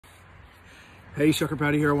Hey, Shucker,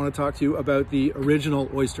 Paddy here. I want to talk to you about the original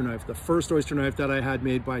oyster knife, the first oyster knife that I had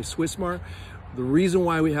made by Swissmar. The reason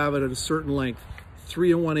why we have it at a certain length,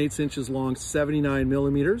 3 1/8 inches long, 79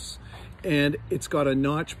 millimeters, and it's got a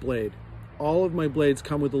notch blade. All of my blades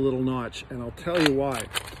come with a little notch, and I'll tell you why.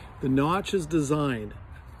 The notch is designed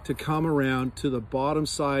to come around to the bottom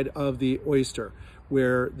side of the oyster,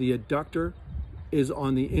 where the adductor is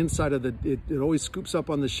on the inside of it always scoops up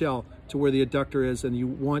on the shell to where the adductor is, and you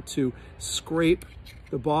want to scrape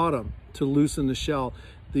the bottom to loosen the shell.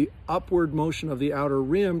 The upward motion of the outer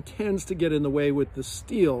rim tends to get in the way with the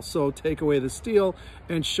steel, so take away the steel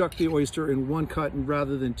and shuck the oyster in one cut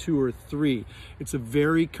rather than 2 or 3. It's a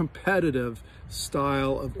very competitive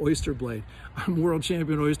style of oyster blade. I'm world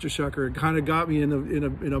champion oyster shucker. It kind of got me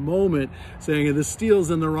in a moment saying the steel's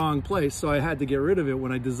in the wrong place, so I had to get rid of it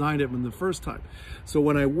when I designed it from the first time. So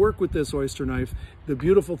when I work with this oyster knife, the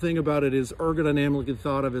beautiful thing about it is ergodynamically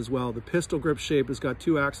thought of as well. The pistol grip shape has got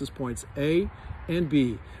 2 axis points, A and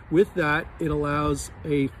B. With that, it allows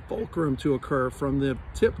a fulcrum to occur from the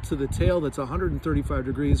tip to the tail that's 135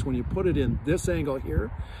 degrees. When you put it in this angle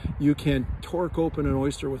here, you can torque open an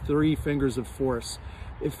oyster with 3 fingers of force.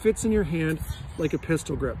 It fits in your hand like a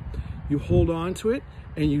pistol grip. You hold on to it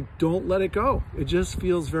and you don't let it go. It just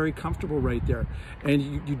feels very comfortable right there. And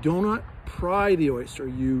you do not pry the oyster,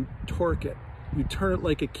 you torque it. You turn it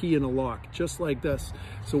like a key in a lock, just like this.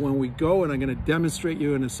 So when we go, and I'm gonna demonstrate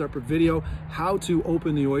you in a separate video how to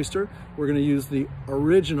open the oyster, we're gonna use the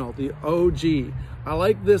original, the OG. I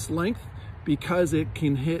like this length because it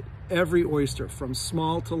can hit every oyster, from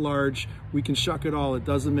small to large. We can shuck it all, it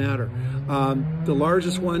doesn't matter. The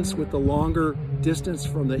largest ones with the longer distance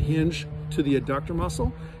from the hinge to the adductor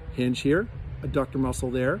muscle, hinge here, adductor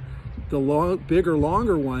muscle there. The bigger,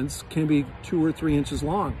 longer ones can be 2 or 3 inches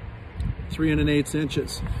long. 3 1/8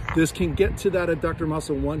 inches. This can get to that adductor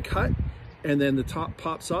muscle one cut, and then the top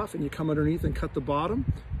pops off and you come underneath and cut the bottom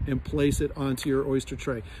and place it onto your oyster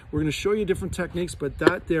tray. We're gonna show you different techniques, but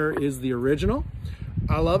that there is the original.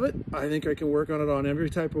 I love it. I think I can work on it on every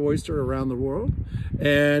type of oyster around the world.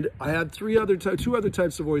 And I have 2 other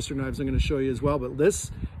types of oyster knives I'm gonna show you as well, but this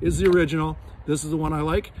is the original. This is the one I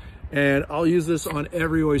like, and I'll use this on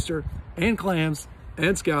every oyster and clams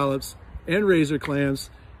and scallops and razor clams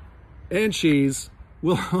and cheese.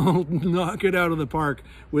 We'll knock it out of the park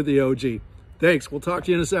with the OG. Thanks. We'll talk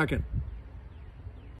to you in a second.